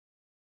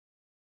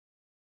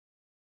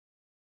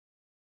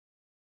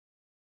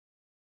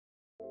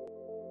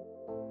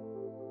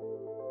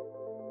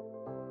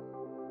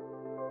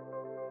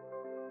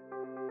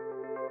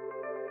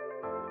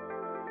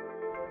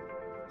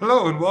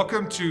Hello and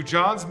welcome to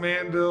Johns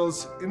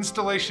Manville's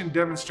installation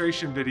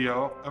demonstration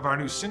video of our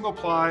new Single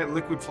Ply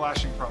Liquid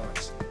Flashing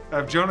products. I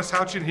have Jonas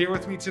Houchin here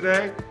with me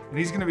today, and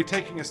he's going to be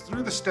taking us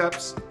through the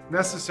steps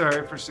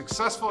necessary for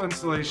successful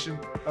installation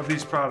of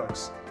these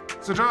products.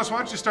 So Jonas, why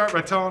don't you start by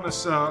telling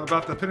us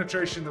about the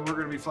penetration that we're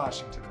going to be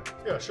flashing today?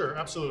 Yeah, sure,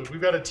 absolutely.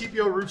 We've got a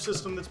TPO roof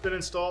system that's been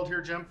installed here,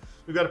 Jim.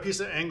 We've got a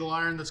piece of angle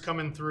iron that's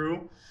coming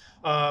through.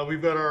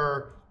 We've got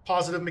our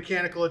positive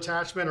mechanical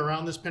attachment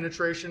around this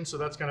penetration, so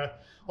that's kind of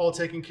all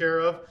taken care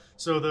of.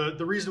 So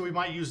the reason we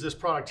might use this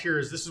product here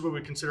is this is what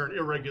we consider an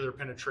irregular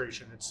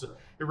penetration. It's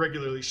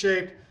irregularly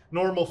shaped.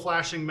 Normal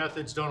flashing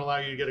methods don't allow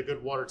you to get a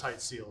good watertight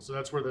seal. So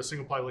that's where the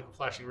single ply liquid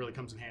flashing really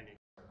comes in handy.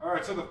 All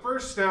right, so the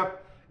first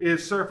step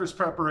is surface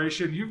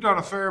preparation. You've done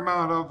a fair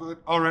amount of it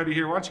already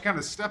here. Why don't you kind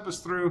of step us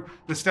through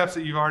the steps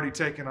that you've already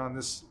taken on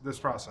this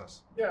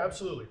process? Yeah,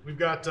 absolutely. We've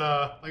got,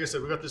 like I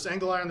said, we've got this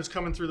angle iron that's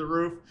coming through the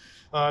roof.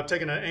 I've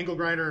taken an angle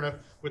grinder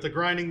with a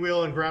grinding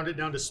wheel and ground it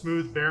down to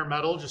smooth bare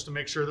metal just to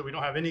make sure that we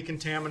don't have any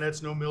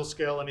contaminants, no mill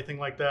scale, anything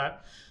like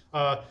that.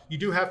 You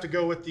do have to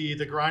go with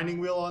the grinding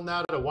wheel on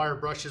that. A wire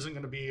brush isn't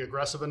going to be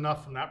aggressive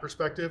enough from that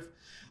perspective.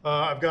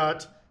 I've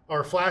got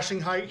our flashing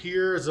height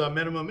here is a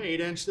minimum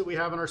 8-inch that we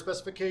have in our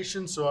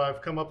specifications. So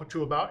I've come up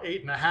to about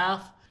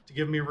 8.5 to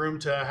give me room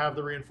to have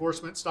the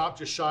reinforcement stop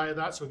just shy of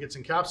that so it gets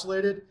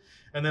encapsulated.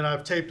 And then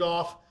I've taped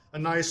off a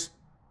nice,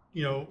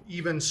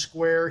 even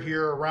square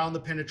here around the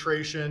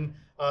penetration,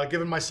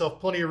 giving myself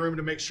plenty of room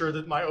to make sure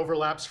that my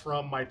overlaps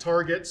from my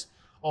targets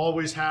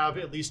always have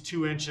at least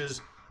 2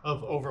 inches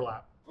of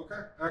overlap.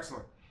 Okay,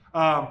 excellent.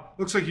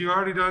 Looks like you've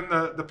already done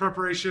the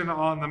preparation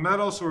on the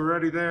metal, so we're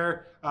ready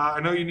there.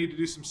 I know you need to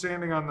do some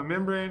sanding on the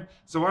membrane,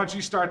 so why don't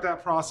you start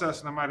that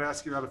process, and I might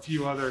ask you about a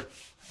few other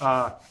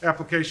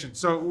applications.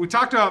 So we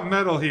talked about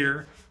metal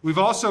here. We've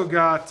also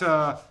got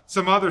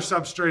some other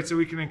substrates that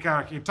we can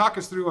encounter. Can you talk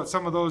us through what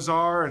some of those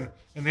are and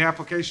the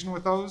application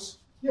with those?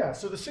 Yeah,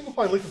 so the single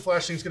ply liquid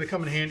flashing is going to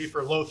come in handy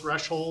for low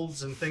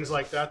thresholds and things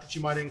like that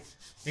you might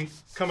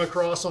come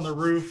across on the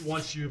roof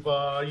once you've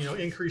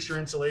increased your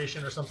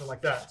insulation or something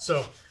like that.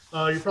 So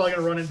you're probably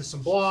going to run into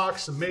some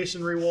blocks, some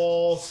masonry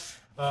walls,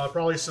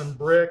 probably some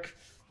brick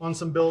on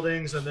some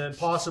buildings, and then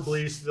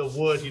possibly the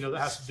wood, that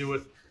has to do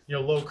with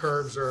low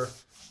curves or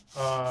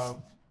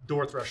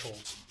door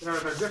thresholds. Are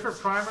there different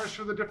primers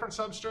for the different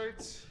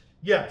substrates?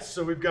 Yes,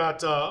 so we've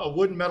got a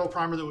wood and metal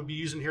primer that we'll be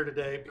using here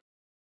today.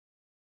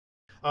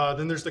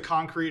 Then there's the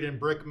concrete and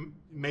brick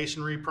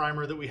masonry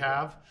primer that we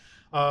have.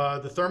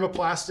 The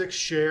thermoplastics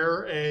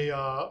share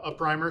a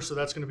primer, so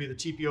that's going to be the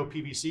TPO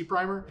PVC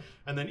primer,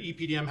 and then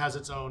EPDM has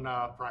its own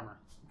primer.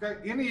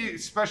 Okay. Any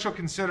special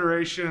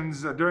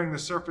considerations during the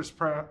surface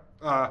prep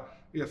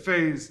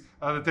phase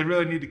that they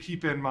really need to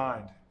keep in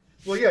mind?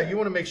 Well, yeah, you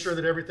want to make sure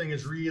that everything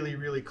is really,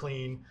 really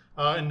clean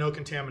and no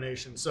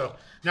contamination. So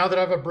now that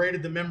I've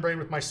abraded the membrane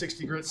with my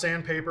 60 grit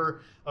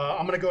sandpaper,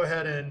 I'm going to go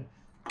ahead and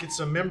get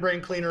some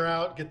membrane cleaner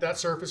out, get that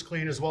surface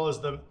clean as well as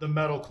the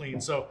metal clean.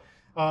 So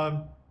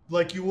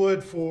like you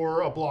would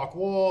for a block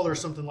wall or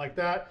something like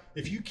that,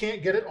 if you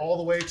can't get it all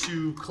the way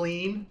to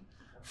clean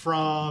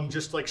from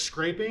just like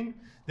scraping,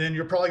 then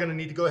you're probably going to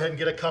need to go ahead and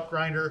get a cup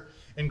grinder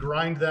and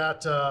grind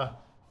that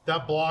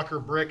block or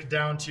brick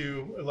down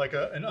to like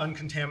an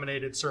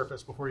uncontaminated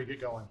surface before you get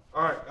going.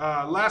 All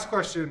right, last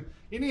question.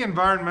 Any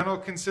environmental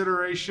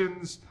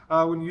considerations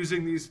when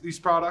using these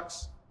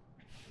products?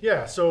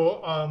 Yeah,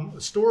 so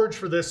storage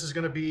for this is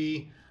going to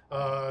be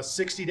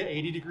 60 to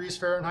 80 degrees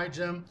Fahrenheit,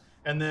 Jim.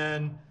 And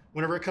then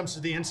whenever it comes to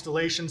the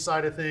installation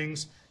side of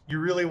things, you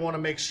really want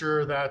to make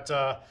sure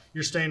that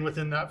you're staying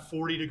within that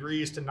 40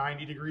 degrees to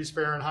 90 degrees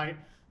Fahrenheit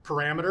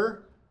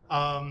parameter.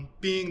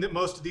 Being that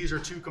most of these are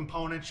two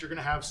components, you're going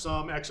to have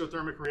some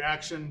exothermic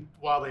reaction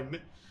while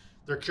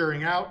they're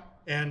curing out,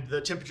 and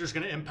the temperature is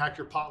going to impact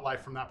your pot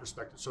life from that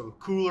perspective. So the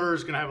cooler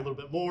is going to have a little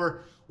bit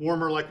more,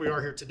 warmer like we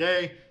are here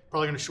today,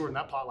 probably going to shorten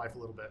that pot life a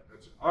little bit.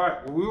 All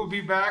right, well, we will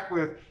be back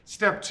with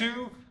step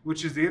 2,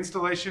 which is the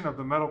installation of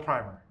the metal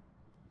primer.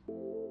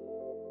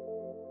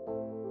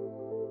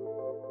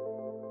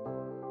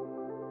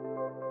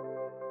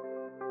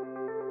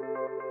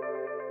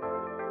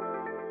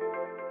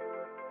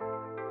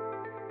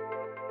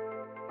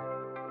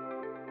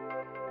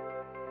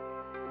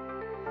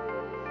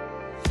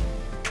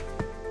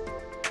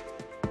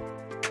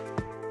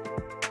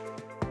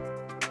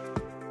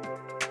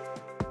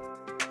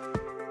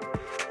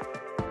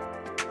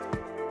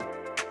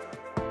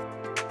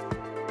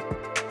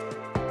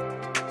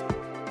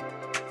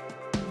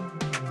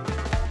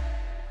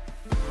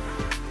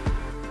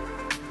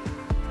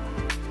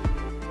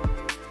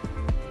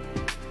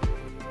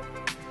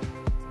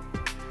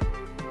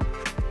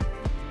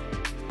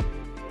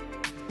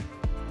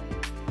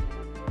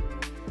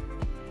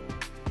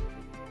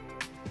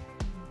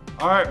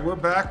 All right, we're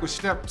back with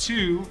step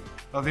 2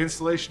 of the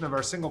installation of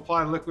our single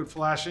ply liquid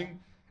flashing.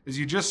 As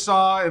you just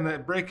saw in the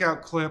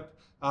breakout clip,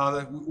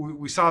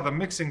 we saw the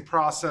mixing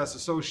process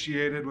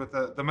associated with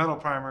the metal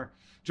primer.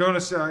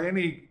 Jonas,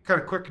 any kind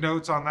of quick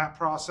notes on that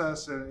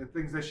process and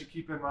things they should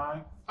keep in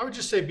mind? I would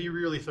just say be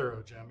really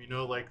thorough, Jim. You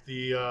know, like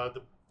the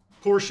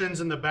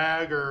portions in the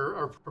bag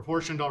are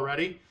proportioned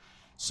already.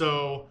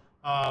 So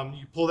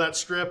you pull that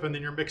strip and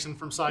then you're mixing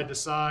from side to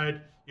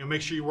side.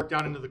 Make sure you work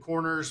down into the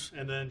corners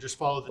and then just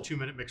follow the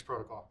 2-minute mix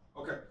protocol.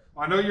 Okay.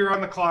 Well, I know you're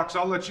on the clock, so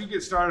I'll let you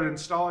get started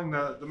installing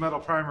the metal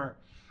primer.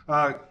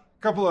 A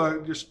couple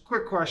of just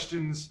quick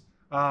questions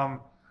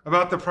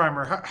about the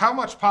primer. How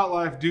much pot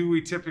life do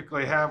we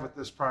typically have with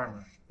this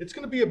primer? It's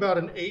going to be about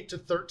an 8 to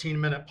 13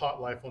 minute pot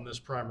life on this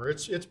primer.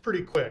 It's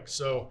pretty quick.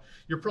 So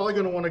you're probably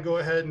going to want to go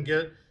ahead and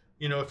get,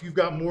 if you've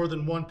got more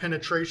than one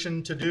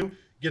penetration to do,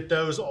 get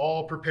those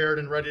all prepared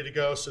and ready to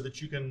go so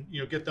that you can,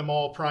 get them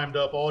all primed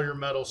up, all your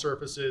metal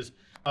surfaces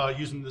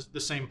using the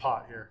same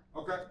pot here.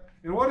 Okay.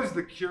 And what is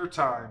the cure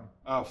time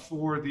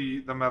for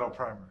the metal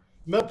primer?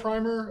 Metal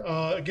primer,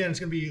 again, it's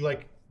going to be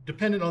like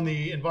dependent on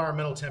the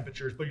environmental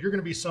temperatures, but you're going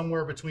to be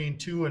somewhere between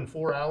 2 and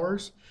 4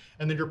 hours.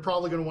 And then you're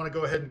probably going to want to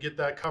go ahead and get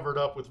that covered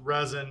up with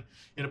resin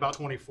in about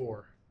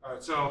 24. All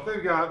right. So if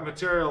they've got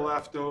material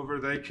left over,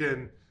 they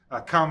can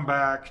come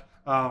back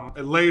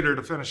later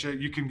to finish it.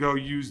 You can go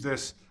use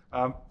this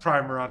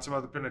primer on some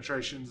other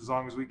penetrations as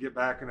long as we get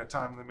back in a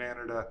timely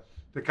manner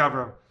to cover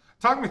them.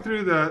 Talk me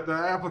through the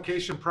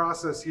application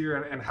process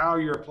here and how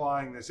you're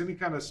applying this. Any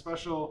kind of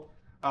special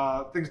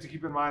things to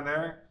keep in mind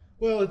there?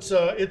 Well, it's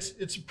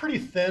a pretty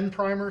thin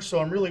primer, so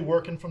I'm really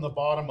working from the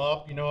bottom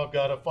up. I've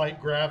got to fight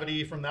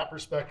gravity from that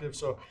perspective.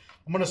 So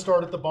I'm going to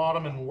start at the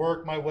bottom and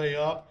work my way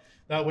up.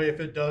 That way, if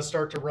it does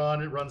start to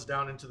run, it runs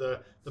down into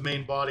the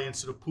main body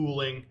instead of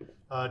pooling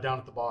down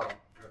at the bottom.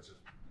 Gotcha.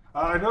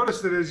 I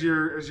noticed that as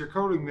you're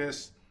coating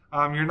this,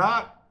 you're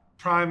not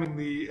priming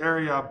the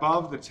area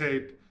above the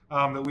tape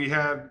that we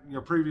had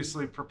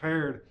previously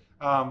prepared.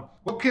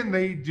 What can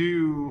they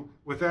do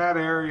with that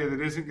area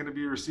that isn't going to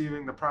be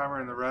receiving the primer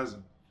and the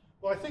resin?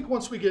 Well, I think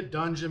once we get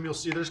done, Jim, you'll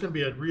see there's going to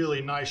be a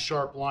really nice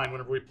sharp line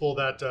whenever we pull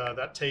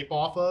that tape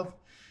off of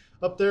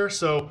up there.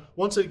 So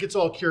once it gets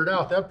all cured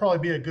out, that'd probably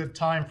be a good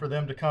time for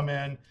them to come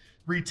in,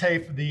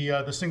 retape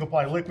the Single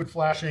Ply Liquid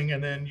Flashing,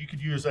 and then you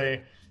could use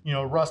a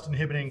rust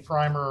inhibiting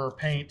primer or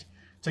paint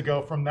to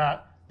go from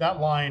that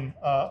line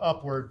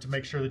upward to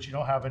make sure that you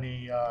don't have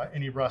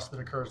any rust that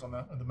occurs on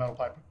the metal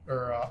pipe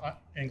or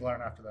angle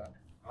iron after that.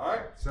 All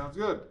right, sounds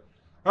good.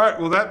 All right,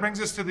 well, that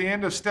brings us to the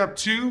end of step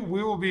 2.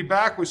 We will be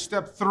back with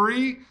step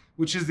 3,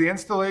 which is the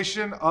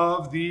installation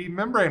of the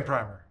membrane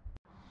primer.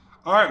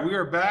 All right, we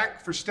are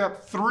back for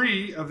step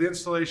 3 of the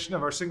installation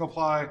of our single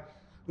ply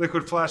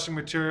liquid flashing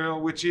material,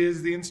 which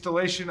is the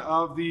installation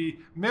of the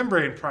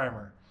membrane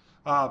primer.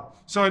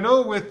 So I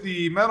know with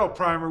the metal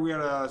primer, we had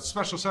a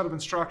special set of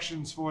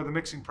instructions for the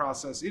mixing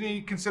process.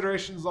 Any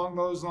considerations along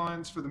those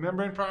lines for the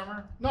membrane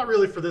primer? Not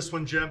really for this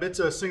one, Jim. It's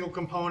a single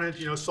component,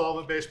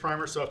 solvent-based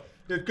primer. So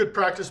good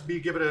practice would be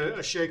give it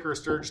a shake or a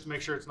stir just to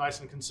make sure it's nice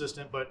and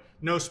consistent, but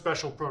no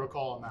special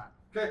protocol on that.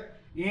 Okay.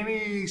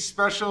 Any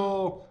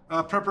special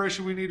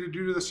preparation we need to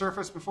do to the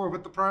surface before we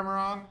put the primer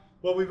on?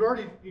 Well, we've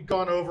already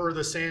gone over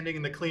the sanding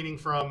and the cleaning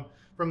from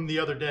the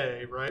other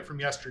day, right, from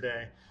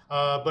yesterday.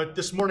 But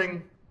this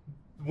morning,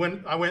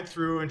 when I went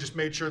through and just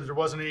made sure that there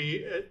wasn't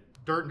any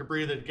dirt and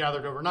debris that had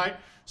gathered overnight.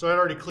 So I'd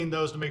already cleaned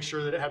those to make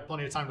sure that it had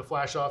plenty of time to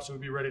flash off so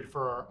we'd be ready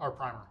for our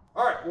primer.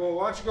 All right, well,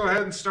 why don't you go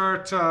ahead and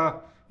start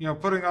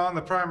putting on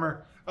the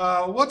primer.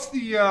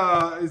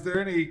 Is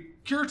there any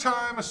cure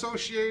time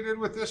associated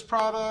with this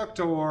product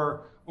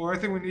or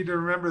anything we need to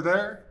remember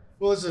there?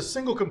 Well, as a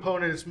single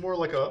component, it's more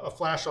like a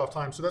flash off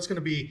time. So that's going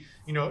to be,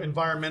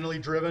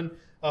 environmentally driven,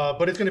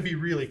 but it's going to be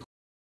really quick.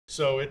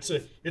 So it's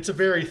a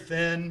very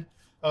thin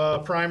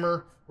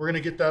primer. We're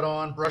going to get that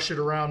on, brush it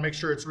around, make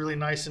sure it's really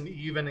nice and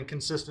even and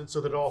consistent so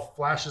that it all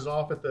flashes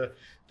off at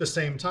the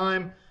same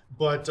time.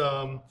 But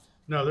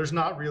no, there's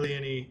not really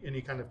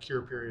any kind of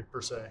cure period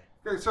per se.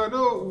 Okay, so I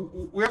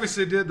know we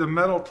obviously did the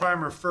metal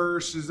primer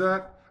first. Is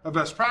that a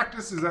best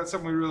practice? Is that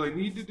something we really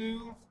need to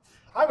do?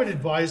 I would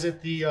advise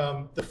it.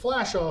 The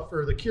flash off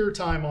or the cure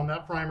time on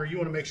that primer, you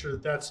want to make sure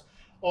that that's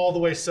all the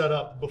way set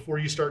up before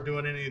you start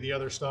doing any of the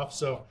other stuff.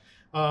 So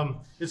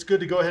it's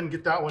good to go ahead and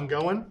get that one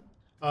going.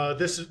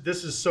 This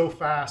is so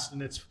fast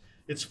and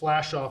it's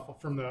flash off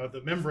from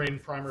the membrane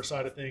primer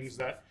side of things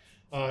that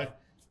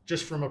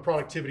just from a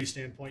productivity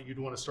standpoint, you'd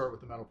want to start with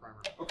the metal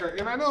primer. Okay,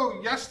 and I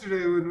know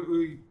yesterday when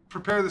we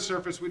prepared the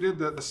surface, we did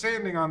the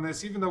sanding on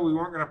this, even though we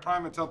weren't going to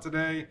prime it till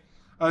today.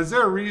 Is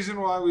there a reason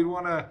why we'd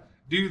want to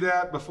do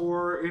that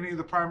before any of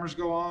the primers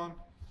go on?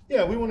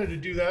 Yeah, we wanted to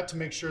do that to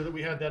make sure that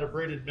we had that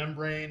abraded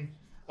membrane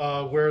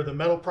where the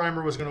metal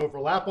primer was going to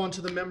overlap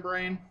onto the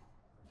membrane,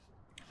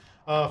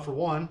 for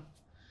one.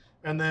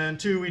 And then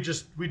two,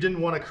 we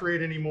didn't want to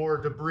create any more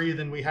debris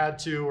than we had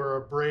to or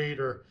abrade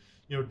or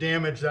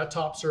damage that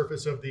top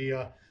surface of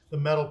the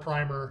metal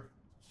primer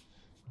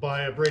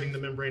by abrading the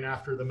membrane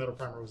after the metal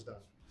primer was done.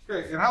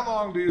 Okay, and how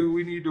long do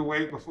we need to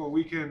wait before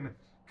we can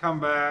come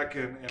back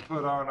and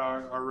put on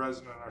our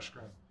resin and our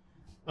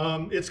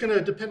scrim? It's going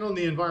to depend on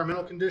the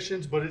environmental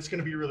conditions, but it's going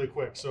to be really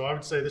quick. So I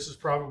would say this is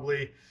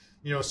probably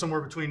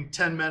somewhere between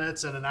 10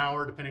 minutes and an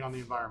hour, depending on the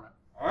environment.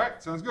 All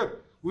right, sounds good.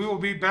 We will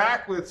be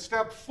back with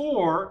step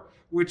 4,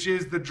 which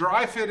is the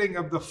dry fitting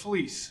of the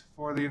fleece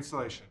for the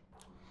installation.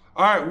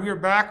 All right, we are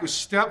back with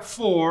step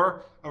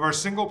 4 of our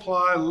single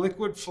ply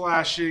liquid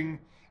flashing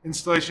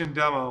installation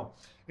demo.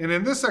 And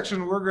in this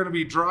section, we're going to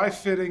be dry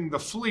fitting the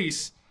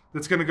fleece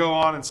that's going to go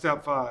on in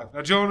step 5.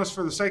 Now, Jonas,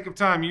 for the sake of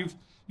time, you've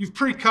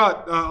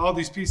pre-cut all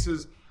these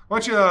pieces.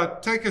 Why don't you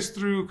take us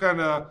through kind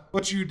of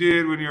what you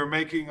did when you were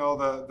making all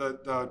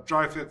the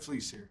dry fit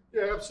fleece here?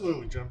 Yeah,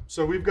 absolutely, Jim.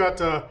 So we've got,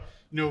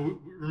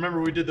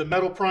 remember we did the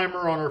metal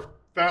primer on our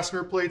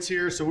fastener plates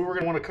here, so we were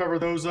going to want to cover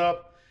those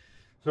up.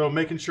 So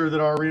making sure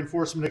that our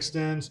reinforcement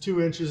extends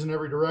 2 inches in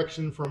every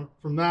direction from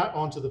that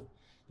onto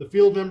the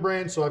field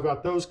membrane. So I've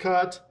got those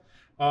cut.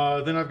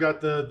 Then I've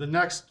got the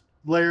next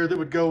layer that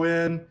would go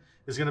in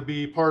is going to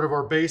be part of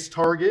our base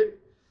target.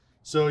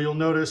 So you'll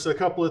notice a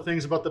couple of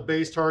things about the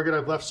base target.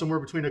 I've left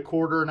somewhere between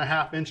 1/4 and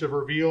 1/2 inch of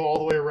reveal all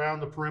the way around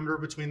the perimeter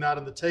between that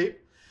and the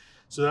tape.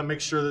 So that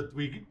makes sure that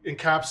we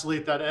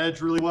encapsulate that edge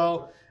really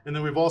well. And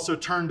then we've also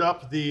turned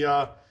up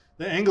the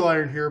angle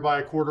iron here by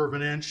 1/4 of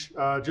an inch,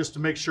 just to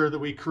make sure that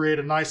we create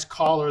a nice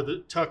collar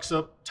that tucks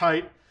up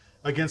tight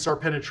against our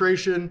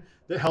penetration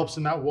that helps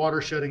in that water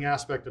shedding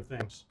aspect of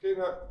things. Okay,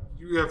 now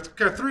you have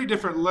kind of 3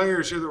 different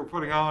layers here that we're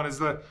putting on. Is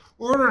the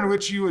order in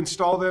which you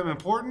install them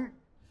important?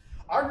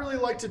 I really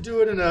like to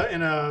do it in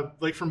a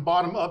like from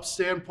bottom up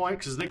standpoint,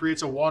 because it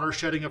creates a water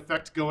shedding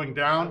effect going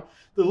down.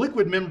 The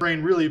liquid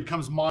membrane really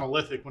becomes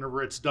monolithic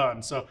whenever it's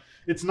done, so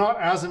it's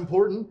not as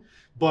important.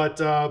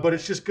 But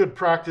it's just good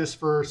practice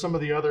for some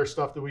of the other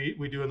stuff that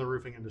we do in the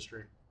roofing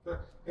industry.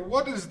 And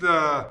what does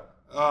the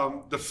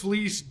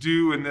fleece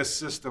do in this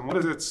system? What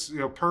is its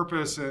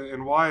purpose,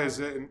 and why is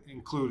it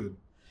included?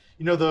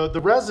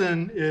 The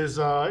resin is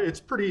it's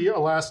pretty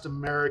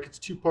elastomeric. It's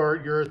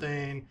 2-part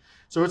urethane,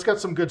 so it's got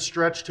some good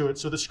stretch to it.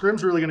 So the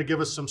scrim's really going to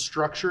give us some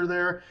structure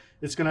there.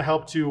 It's going to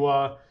help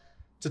to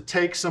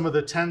take some of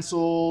the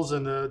tensils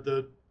and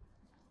the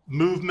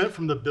movement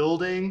from the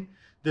building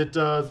that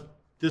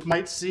this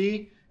might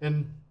see,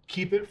 and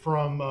keep it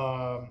from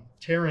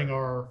tearing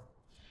our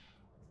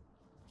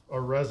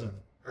resin.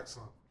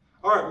 Excellent.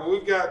 All right, well,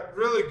 we've got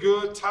really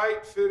good,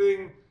 tight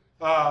fitting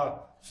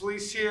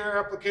fleece here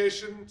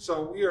application.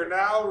 So we are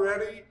now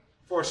ready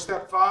for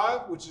step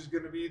 5, which is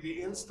going to be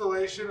the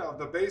installation of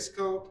the base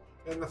coat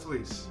and the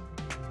fleece.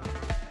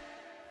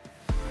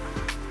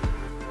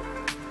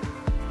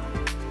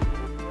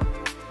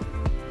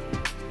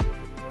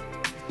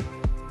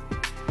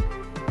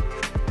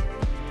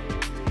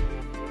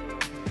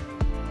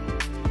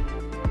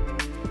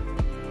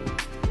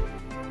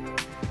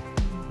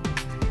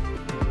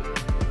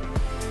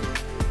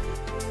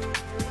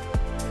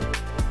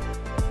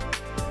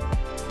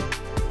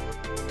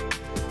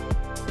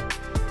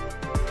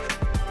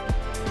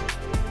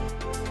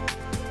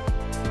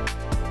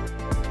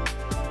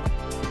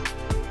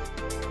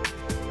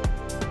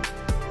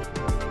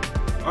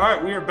 All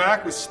right, we are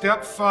back with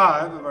step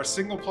 5 of our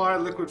single ply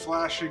liquid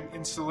flashing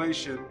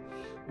installation,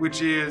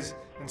 which is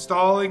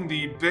installing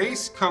the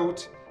base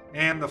coat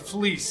and the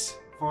fleece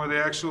for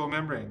the actual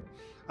membrane.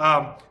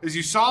 As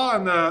you saw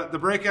in the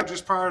breakout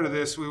just prior to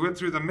this, we went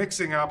through the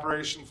mixing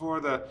operation for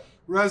the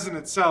resin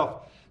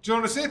itself.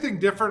 Jonas, anything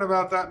different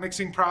about that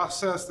mixing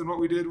process than what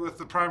we did with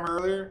the primer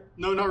earlier?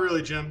 No, not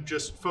really, Jim.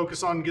 Just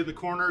focus on getting the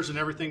corners and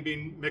everything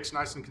being mixed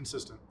nice and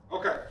consistent.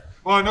 Okay.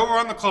 Well, I know we're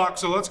on the clock,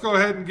 so let's go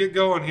ahead and get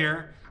going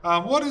here.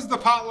 What is the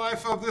pot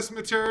life of this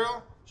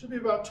material? Should be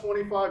about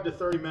 25 to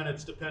 30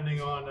 minutes,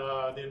 depending on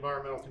the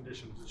environmental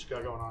conditions that you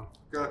got going on.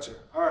 Gotcha.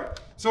 All right.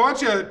 So why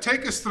don't you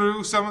take us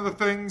through some of the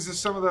things,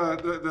 some of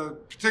the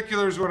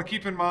particulars we want to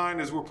keep in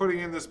mind as we're putting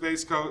in this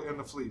base coat and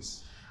the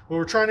fleece. Well,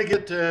 we're trying to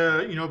get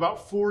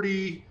about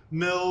 40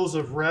 mils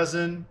of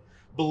resin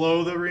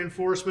below the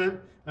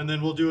reinforcement, and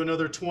then we'll do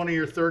another 20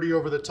 or 30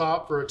 over the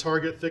top for a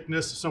target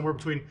thickness of somewhere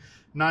between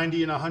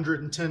 90 and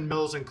 110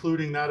 mils,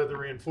 including that of the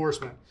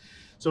reinforcement.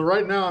 So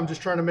right now I'm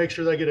just trying to make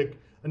sure that I get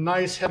a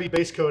nice heavy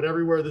base coat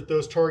everywhere that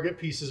those target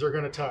pieces are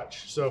going to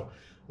touch. So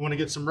I want to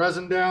get some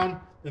resin down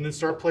and then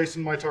start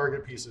placing my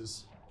target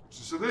pieces.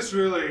 So this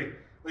really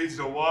leads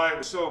to why it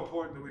was so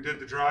important that we did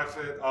the dry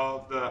fit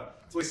of the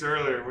fleece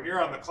earlier. When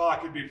you're on the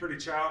clock, it'd be pretty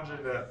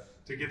challenging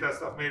to get that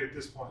stuff made at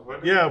this point,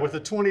 wouldn't it? Yeah, with a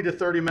 20 to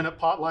 30 minute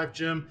pot life,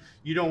 Jim,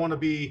 you don't want to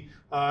be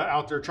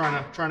out there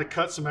trying to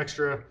cut some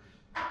extra.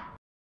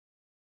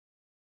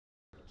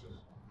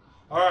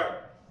 All right.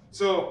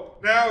 So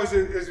now as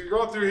you're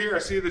going through here, I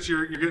see that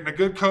you're getting a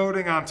good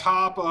coating on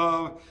top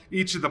of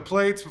each of the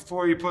plates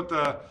before you put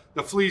the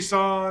fleece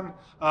on.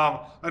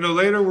 I know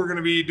later we're going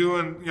to be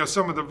doing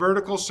some of the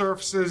vertical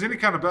surfaces. Any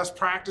kind of best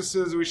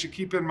practices we should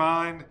keep in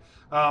mind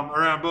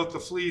around both the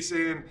fleece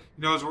and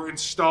as we're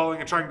installing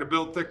and trying to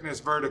build thickness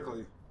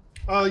vertically?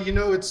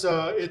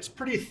 It's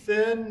pretty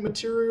thin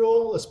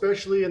material,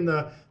 especially in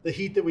the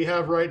heat that we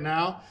have right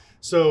now.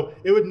 So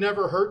it would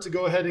never hurt to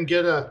go ahead and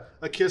get a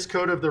kiss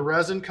coat of the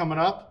resin coming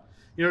up,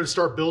 to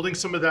start building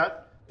some of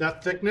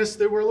that thickness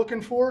that we're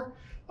looking for.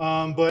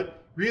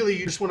 But really,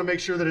 you just want to make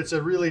sure that it's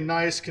a really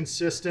nice,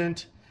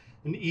 consistent,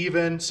 and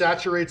even,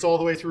 saturates all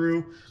the way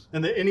through,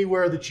 and that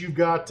anywhere that you've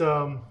got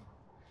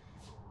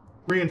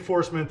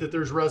reinforcement, that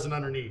there's resin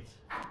underneath.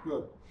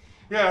 Good.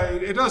 Yeah,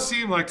 it does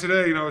seem like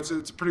today,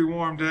 it's a pretty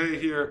warm day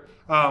here.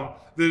 That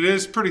it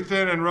is pretty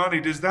thin and runny.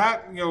 Does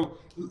that,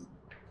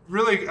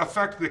 really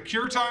affect the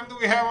cure time that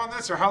we have on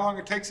this, or how long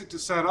it takes it to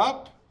set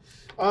up?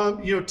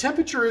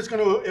 Temperature is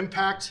going to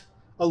impact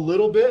a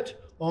little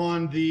bit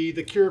on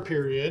the cure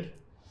period,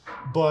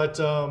 but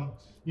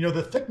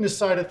the thickness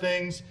side of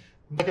things,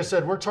 like I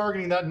said, we're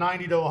targeting that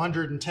 90 to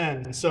 110.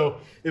 And so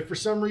if for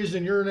some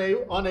reason you're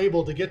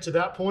unable to get to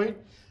that point,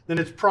 then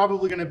it's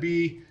probably going to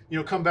be,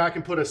 come back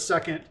and put a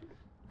second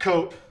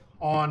coat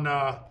on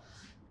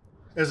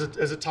as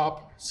a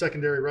top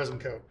secondary resin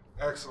coat.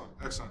 Excellent,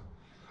 excellent.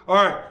 All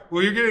right,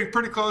 well, you're getting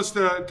pretty close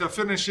to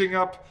finishing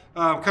up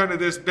kind of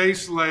this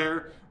base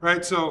layer,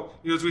 right? So,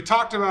 as we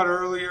talked about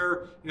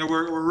earlier,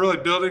 we're really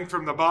building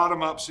from the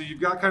bottom up. So you've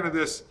got kind of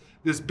this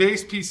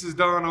base piece is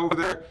done over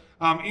there.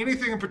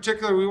 Anything in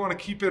particular we want to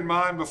keep in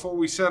mind before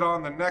we set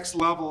on the next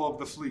level of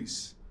the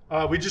fleece?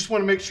 We just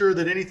want to make sure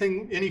that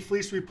any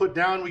fleece we put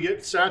down, we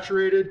get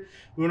saturated.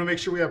 We want to make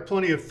sure we have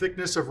plenty of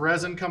thickness of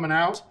resin coming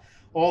out,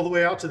 all the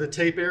way out to the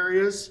tape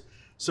areas,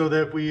 so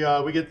that we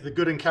get the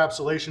good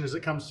encapsulation as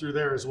it comes through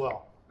there as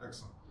well.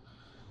 Excellent.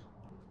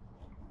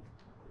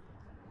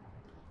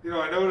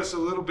 I noticed a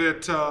little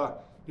bit,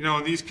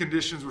 in these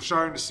conditions, we're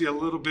starting to see a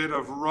little bit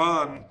of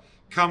run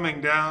coming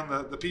down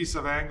the piece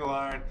of angle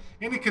iron.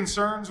 Any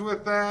concerns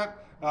with that?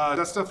 Is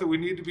that stuff that we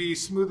need to be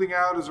smoothing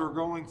out as we're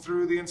going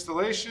through the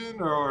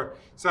installation, or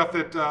stuff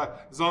that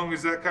as long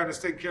as that kind of is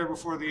taken care of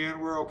before the end,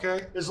 we're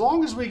okay? As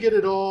long as we get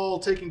it all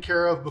taken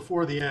care of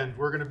before the end,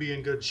 we're going to be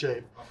in good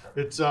shape.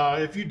 Okay. It's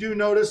if you do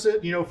notice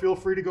it, feel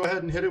free to go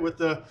ahead and hit it with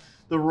the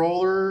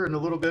roller and a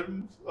little bit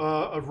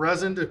of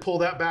resin to pull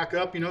that back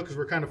up, because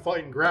we're kind of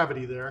fighting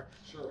gravity there.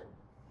 Sure.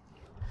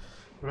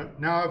 Right.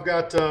 Now I've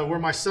got where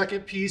my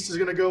second piece is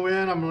going to go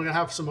in. I'm going to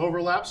have some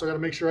overlap, so I got to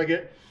make sure I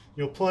get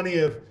plenty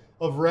of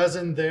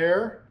resin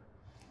there.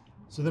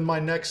 So then my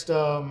next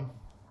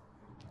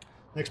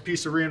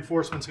piece of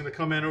reinforcement is going to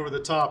come in over the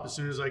top as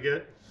soon as I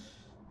get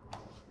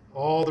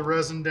all the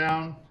resin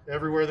down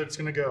everywhere that it's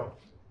going to go.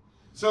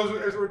 So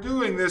as we're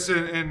doing this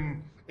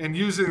and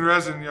using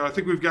resin, I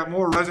think we've got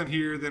more resin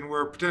here than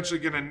we're potentially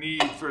going to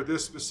need for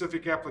this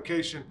specific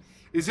application.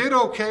 Is it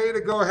okay to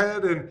go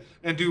ahead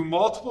and do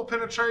multiple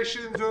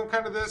penetrations, doing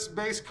kind of this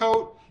base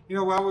coat,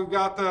 while we've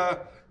got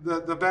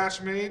the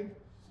batch made?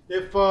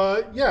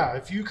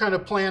 If you kind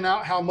of plan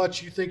out how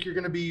much you think you're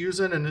going to be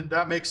using, and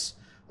that makes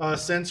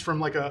sense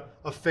from like a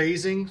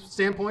phasing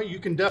standpoint, you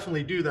can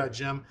definitely do that,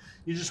 Jim.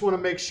 You just want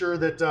to make sure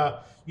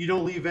that you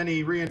don't leave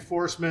any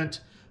reinforcement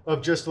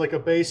of just like a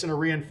base and a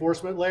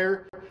reinforcement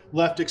layer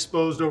left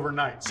exposed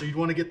overnight. So you'd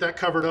want to get that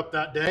covered up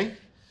that day.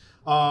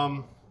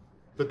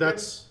 But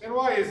that's... And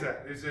why is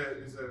that? Is it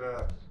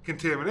a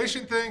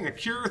contamination thing, a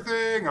cure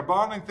thing, a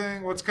bonding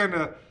thing? What's kind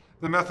of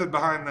the method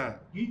behind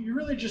that? You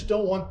really just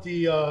don't want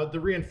the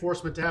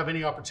reinforcement to have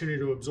any opportunity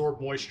to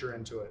absorb moisture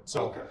into it.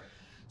 So, okay.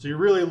 So you're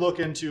really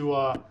looking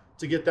to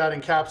get that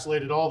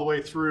encapsulated all the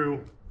way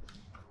through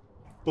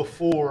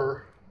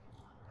before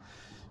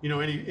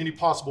any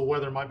possible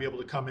weather might be able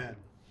to come in.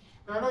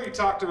 Now, I know you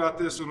talked about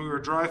this when we were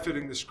dry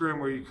fitting the scrim,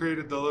 where you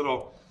created the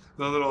little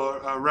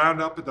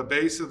round up at the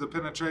base of the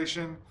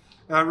penetration.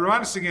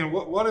 Remind us again,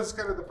 what is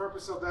kind of the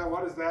purpose of that?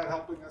 What is that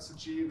helping us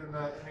achieve in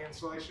the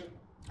installation?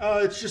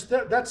 It's just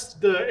that's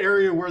the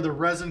area where the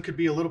resin could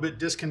be a little bit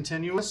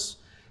discontinuous.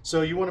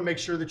 So you want to make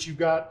sure that you've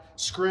got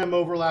scrim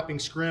overlapping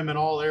scrim in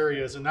all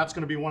areas, and that's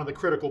going to be one of the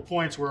critical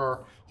points where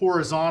our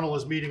horizontal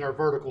is meeting our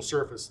vertical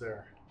surface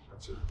there.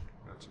 That's it.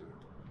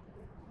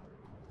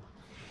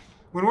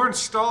 When we're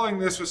installing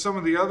this with some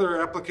of the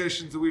other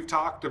applications that we've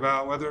talked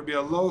about, whether it be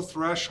a low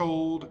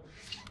threshold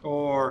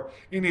or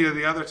any of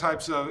the other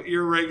types of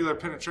irregular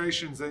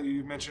penetrations that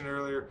you mentioned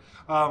earlier,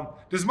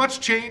 does much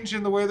change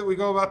in the way that we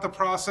go about the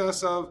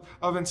process of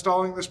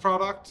installing this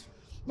product?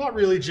 Not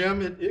really,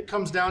 Jim. It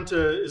comes down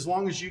to, as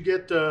long as you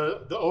get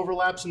the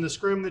overlaps in the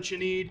scrim that you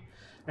need,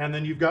 and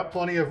then you've got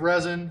plenty of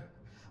resin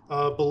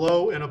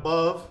below and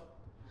above,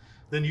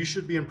 then you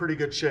should be in pretty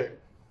good shape.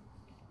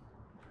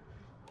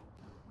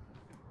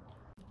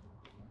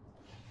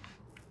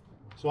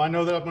 So I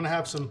know that I'm going to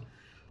have some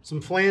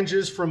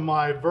flanges from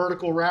my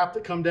vertical wrap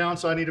that come down,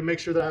 so I need to make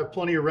sure that I have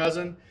plenty of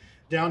resin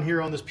down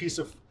here on this piece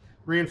of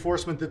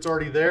reinforcement that's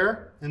already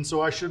there, and so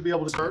I should be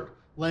able to start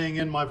laying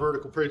in my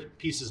vertical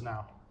pieces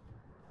now.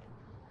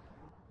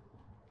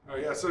 Oh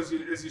yeah, so as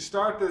you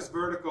start this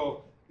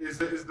vertical, is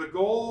the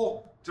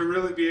goal to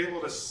really be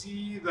able to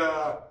see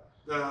the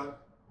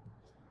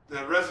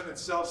resin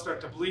itself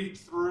start to bleed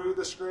through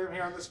the scrim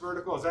here on this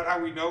vertical? Is that how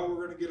we know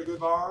we're going to get a good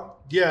bond?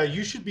 Yeah,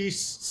 you should be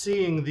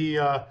seeing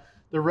the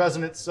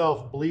resin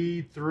itself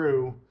bleed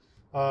through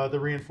the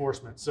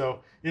reinforcement.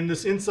 So in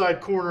this inside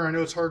corner, I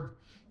know it's hard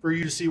for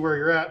you to see where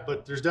you're at,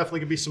 but there's definitely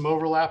going to be some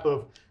overlap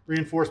of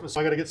reinforcement.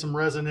 So I got to get some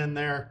resin in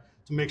there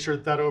to make sure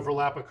that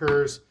overlap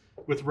occurs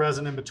with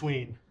resin in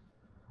between.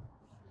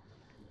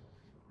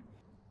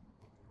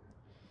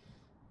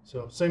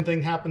 So same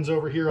thing happens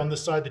over here on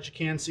this side that you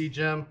can see,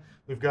 Jim.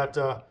 We've got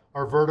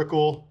our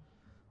vertical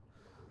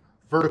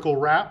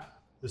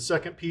wrap, the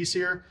second piece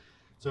here.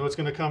 So it's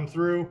going to come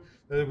through.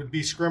 It would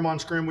be scrim on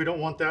scrim. We don't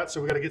want that,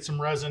 so we got to get some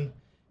resin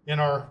in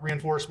our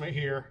reinforcement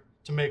here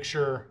to make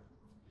sure.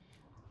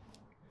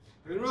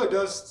 It really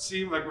does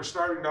seem like we're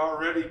starting to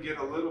already get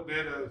a little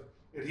bit of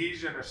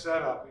adhesion or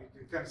setup. You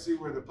can kind of see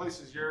where the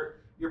places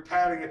you're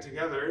patting it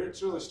together,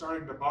 it's really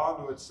starting to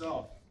bond to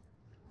itself.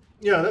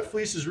 Yeah, that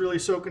fleece is really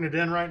soaking it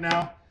in right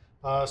now.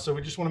 So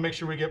we just want to make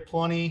sure we get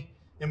plenty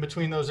in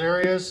between those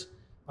areas.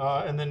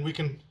 And then we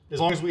can, as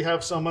long as we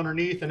have some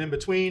underneath and in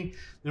between,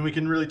 then we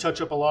can really touch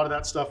up a lot of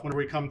that stuff when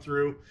we come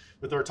through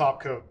with our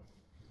top coat.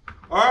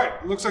 All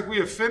right, looks like we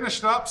have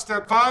finished up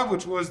step 5,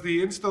 which was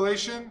the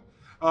installation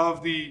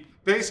of the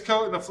base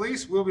coat and the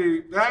fleece. We'll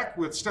be back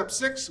with step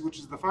 6, which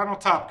is the final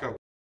top coat.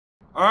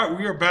 All right,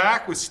 we are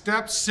back with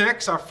step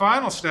 6, our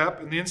final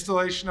step in the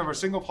installation of our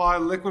single ply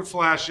liquid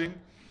flashing.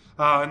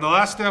 In the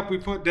last step, we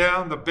put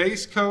down the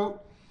base coat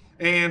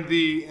and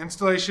the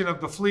installation of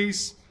the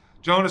fleece.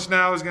 Jonas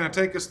now is going to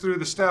take us through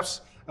the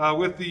steps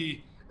with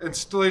the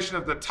installation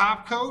of the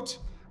top coat.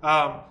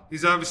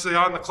 He's obviously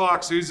on the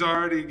clock, so he's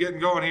already getting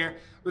going here.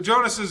 But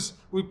Jonas,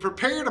 we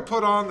prepare to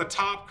put on the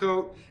top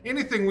coat,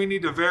 anything we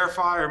need to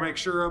verify or make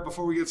sure of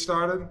before we get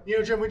started? You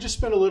know, Jim, we just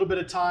spent a little bit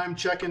of time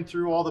checking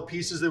through all the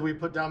pieces that we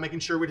put down, making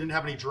sure we didn't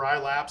have any dry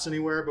laps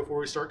anywhere before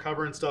we start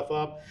covering stuff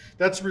up.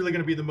 That's really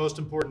going to be the most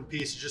important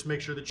piece, is just make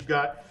sure that you've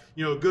got,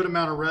 you know, a good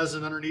amount of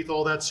resin underneath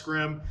all that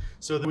scrim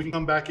so that we can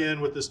come back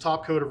in with this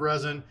top coat of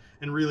resin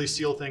and really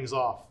seal things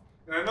off.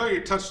 And I know you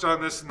touched on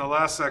this in the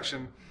last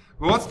section,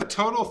 but what's the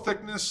total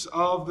thickness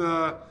of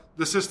the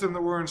system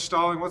that we're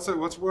installing? What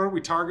are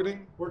we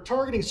targeting? We're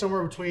targeting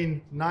somewhere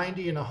between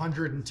 90 and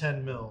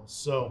 110 mils.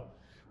 So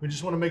we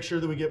just want to make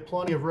sure that we get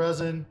plenty of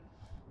resin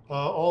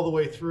all the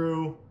way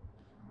through.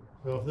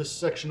 So this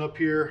section up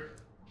here,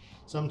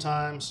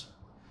 sometimes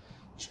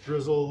just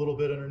drizzle a little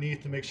bit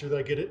underneath to make sure that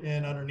I get it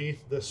in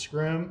underneath the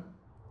scrim,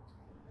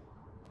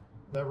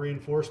 that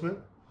reinforcement.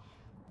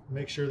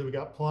 Make sure that we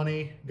got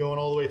plenty going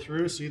all the way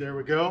through. See, there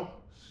we go.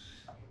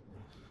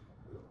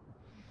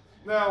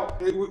 Now,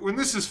 when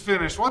this is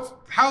finished,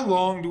 how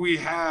long do we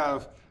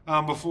have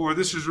before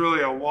this is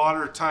really a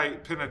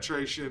watertight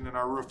penetration in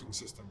our roofing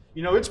system?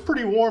 You know, it's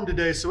pretty warm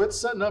today, so it's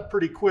setting up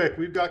pretty quick.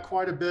 We've got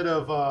quite a bit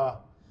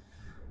of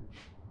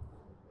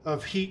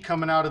heat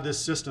coming out of this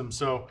system,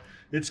 so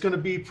it's going to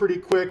be pretty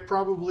quick,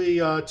 probably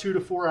 2 to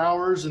 4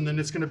 hours, and then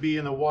it's going to be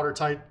in a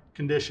watertight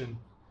condition.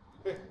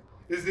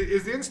 Is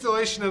the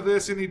installation of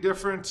this any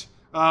different?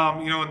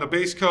 You know, in the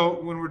base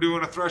coat when we're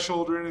doing a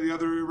threshold or any of the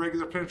other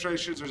irregular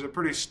penetrations, or is it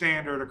pretty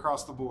standard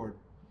across the board?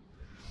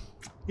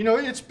 You know,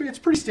 it's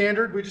pretty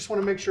standard. We just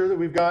want to make sure that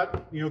we've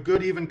got, you know,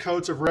 good even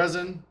coats of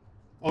resin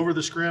over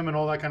the scrim and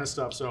all that kind of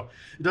stuff. So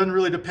it doesn't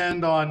really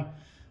depend on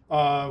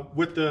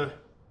what the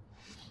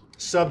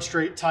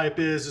substrate type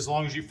is, as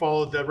long as you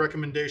follow the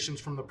recommendations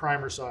from the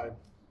primer side.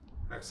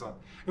 Excellent.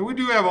 And we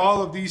do have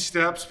all of these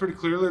steps pretty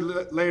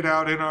clearly laid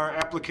out in our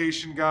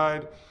application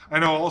guide. I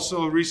know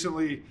also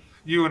recently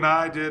you and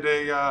I did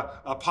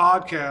a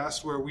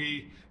podcast where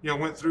we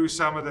went through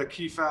some of the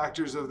key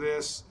factors of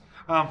this.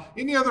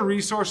 Any other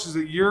resources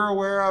that you're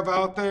aware of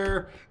out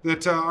there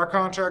that our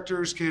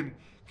contractors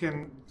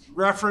can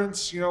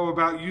reference,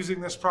 about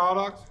using this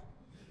product?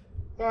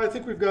 I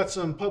think we've got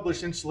some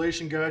published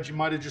installation guides. You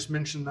might have just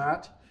mentioned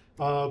that.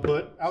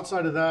 But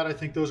outside of that, I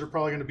think those are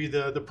probably going to be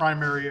the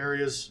primary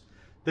areas.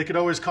 They could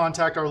always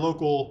contact our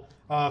local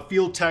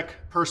field tech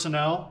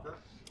personnel.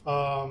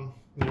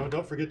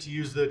 Don't forget to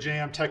use the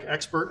JM Tech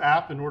Expert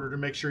app in order to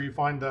make sure you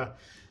find the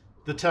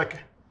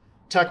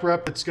tech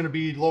rep that's going to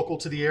be local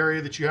to the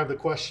area that you have the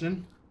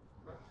question.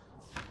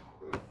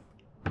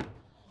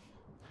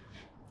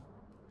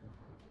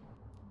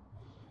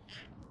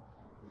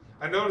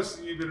 I noticed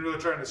that you've been really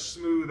trying to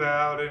smooth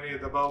out any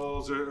of the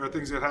bubbles or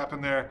things that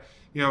happen there.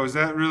 Is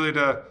that really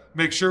to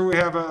make sure we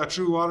have a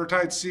true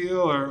watertight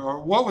seal, or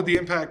what would the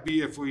impact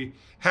be if we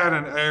had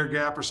an air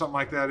gap or something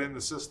like that in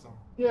the system?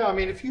 Yeah, I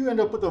mean, if you end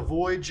up with a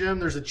void, Jim,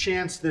 there's a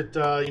chance that,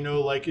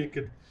 like it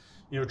could,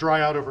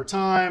 dry out over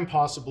time,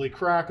 possibly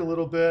crack a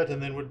little bit,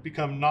 and then would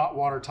become not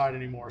watertight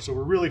anymore. So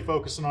we're really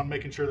focusing on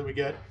making sure that we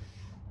get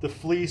the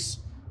fleece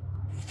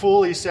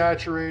fully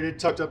saturated,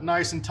 tucked up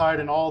nice and tight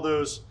in all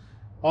those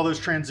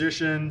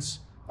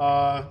transitions,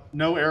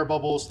 no air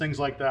bubbles, things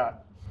like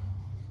that.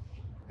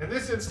 And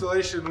this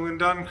installation, when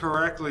done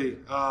correctly,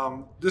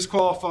 this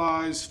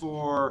qualifies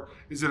for,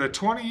 is it a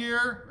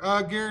 20-year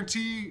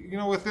guarantee,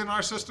 within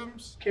our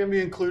systems? Can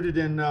be included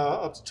in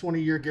up to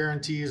 20-year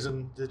guarantees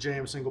in the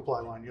JM Single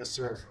Ply line, yes,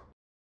 sir.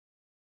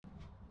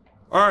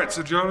 All right,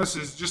 so Jonas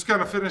is just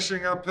kind of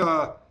finishing up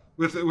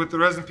with the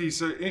resin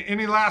piece.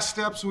 Any last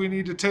steps we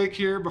need to take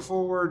here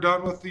before we're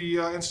done with the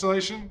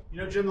installation?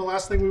 Jim, the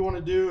last thing we want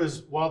to do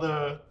is, while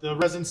the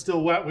resin's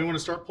still wet, we want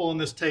to start pulling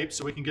this tape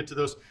so we can get to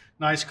those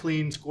nice,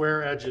 clean,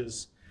 square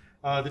edges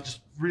that just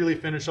really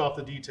finish off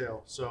the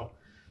detail. So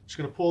just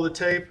going to pull the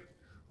tape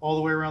all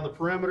the way around the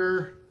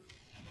perimeter.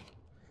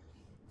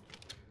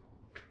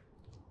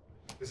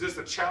 Is this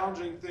a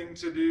challenging thing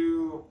to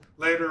do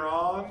later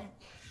on?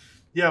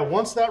 Yeah,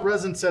 once that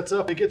resin sets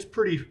up, it gets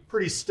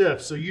pretty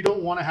stiff. So you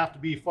don't want to have to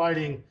be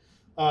fighting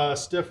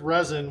stiff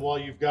resin while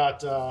you've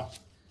got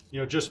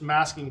just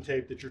masking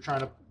tape that you're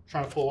trying to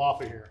pull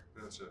off of here.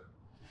 Gotcha.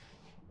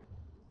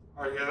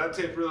 All right, yeah, that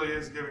tape really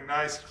is giving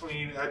nice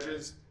clean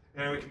edges,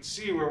 and we can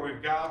see where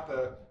we've got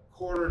the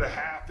 1/4 to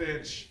 1/2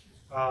 inch,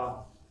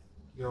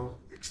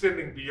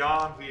 extending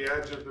beyond the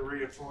edge of the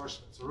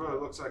reinforcement. So it really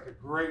looks like a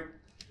great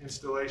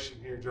installation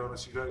here,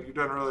 Jonas. You've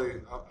done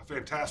really a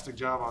fantastic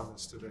job on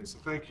this today, so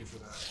thank you for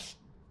that.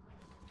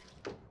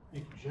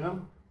 Thank you,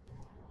 Jim.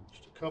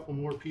 Just a couple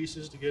more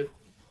pieces to get.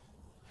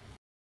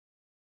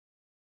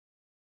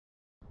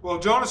 Well,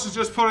 Jonas is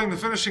just putting the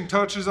finishing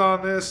touches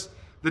on this.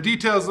 The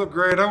details look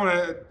great. I want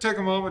to take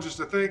a moment just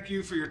to thank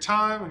you for your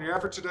time and your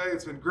effort today.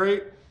 It's been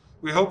great.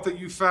 We hope that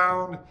you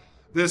found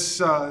this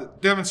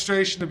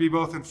demonstration to be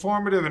both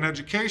informative and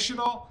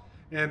educational.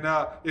 And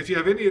if you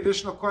have any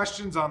additional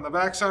questions on the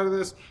backside of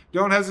this,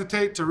 don't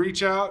hesitate to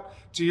reach out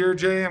to your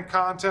JM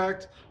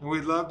contact, and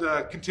we'd love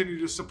to continue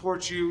to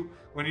support you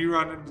when you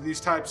run into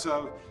these types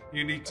of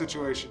unique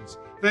situations.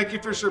 Thank you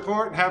for your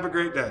support, and have a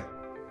great day.